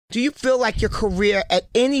Do you feel like your career at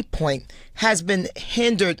any point has been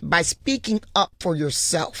hindered by speaking up for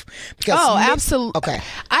yourself? Because absolutely. Okay.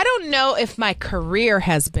 I don't know if my career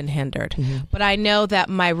has been hindered, but I know that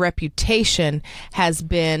my reputation has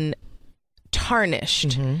been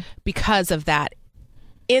tarnished because of that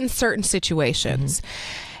in certain situations.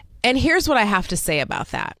 And here's what I have to say about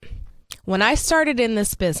that. When I started in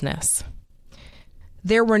this business,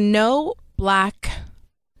 there were no black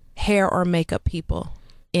hair or makeup people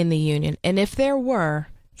in the union. And if there were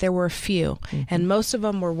a few. And most of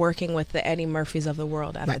them were working with the Eddie Murphys of the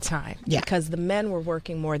world at the time. Yeah. Because the men were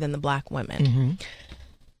working more than the black women.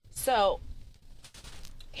 So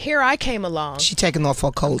here I came along. She taking off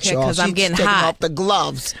her coat, y'all. Because I'm getting taking hot. off the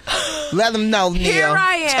gloves. Let them know, Nia. Here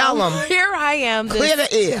I am. Tell them. Here I am. Clear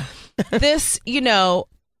the air. This,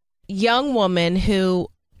 young woman who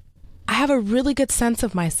I have a really good sense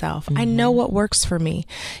of myself. I know what works for me.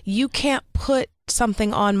 You can't put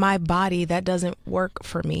something on my body that doesn't work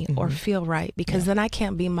for me or feel right, because then I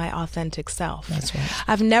can't be my authentic self. That's right.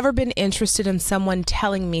 I've never been interested in someone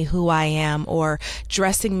telling me who I am or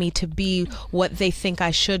dressing me to be what they think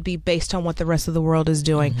I should be based on what the rest of the world is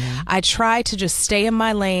doing. I try to just stay in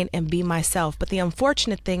my lane and be myself. But the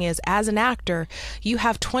unfortunate thing is, as an actor, you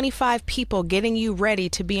have 25 people getting you ready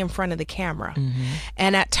to be in front of the camera.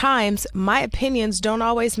 And at times, my opinions don't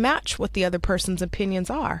always match what the other person's opinions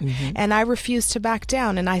are. And I refuse to back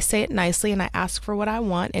down, and I say it nicely, and I ask for what I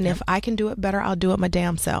want, and if I can do it better, I'll do it my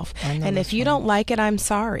damn self. And if you don't like it, I'm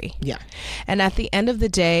sorry. Yeah. And at the end of the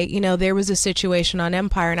day, there was a situation on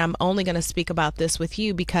Empire, and I'm only going to speak about this with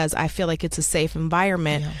you because I feel like it's a safe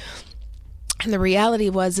environment. And the reality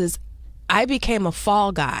is I became a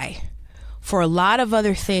fall guy for a lot of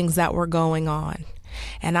other things that were going on.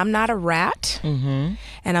 And I'm not a rat, and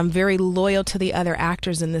I'm very loyal to the other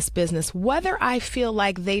actors in this business, whether I feel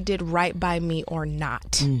like they did right by me or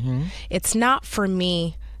not. It's not for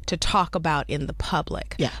me to talk about in the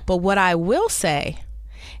public. But what I will say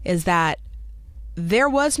is that there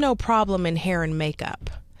was no problem in hair and makeup.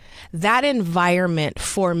 That environment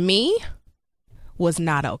for me was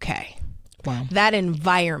not okay. Wow. That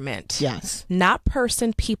environment. Yes. Not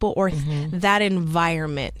person, people, or that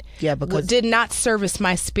environment. Yeah, because did not service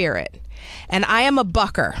my spirit. And I am a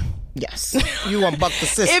bucker. Yes. You want to buck the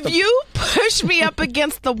system. If you push me up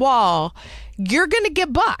against the wall, you're going to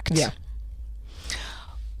get bucked. Yeah.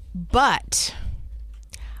 But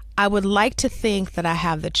I would like to think that I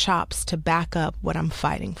have the chops to back up what I'm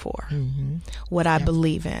fighting for, what I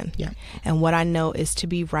believe in, and what I know is to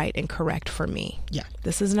be right and correct for me. Yeah.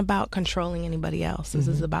 This isn't about controlling anybody else. This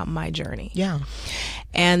is about my journey. Yeah.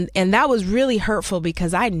 And that was really hurtful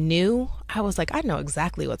because I know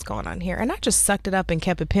exactly what's going on here. And I just sucked it up and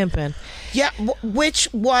kept it pimping. Yeah, which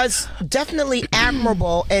was definitely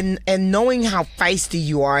admirable. And knowing how feisty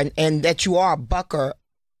you are and that you are a bucker,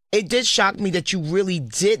 it did shock me that you really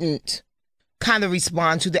didn't kind of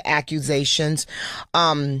respond to the accusations.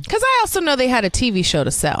 Because I also know they had a TV show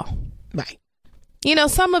to sell. Right.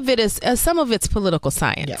 Some of it's political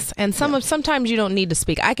science, and sometimes you don't need to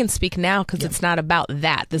speak. I can speak now because it's not about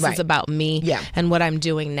that. This is about me and what I'm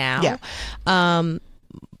doing now. And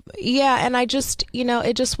I just,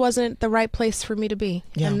 it just wasn't the right place for me to be,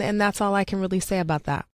 and that's all I can really say about that.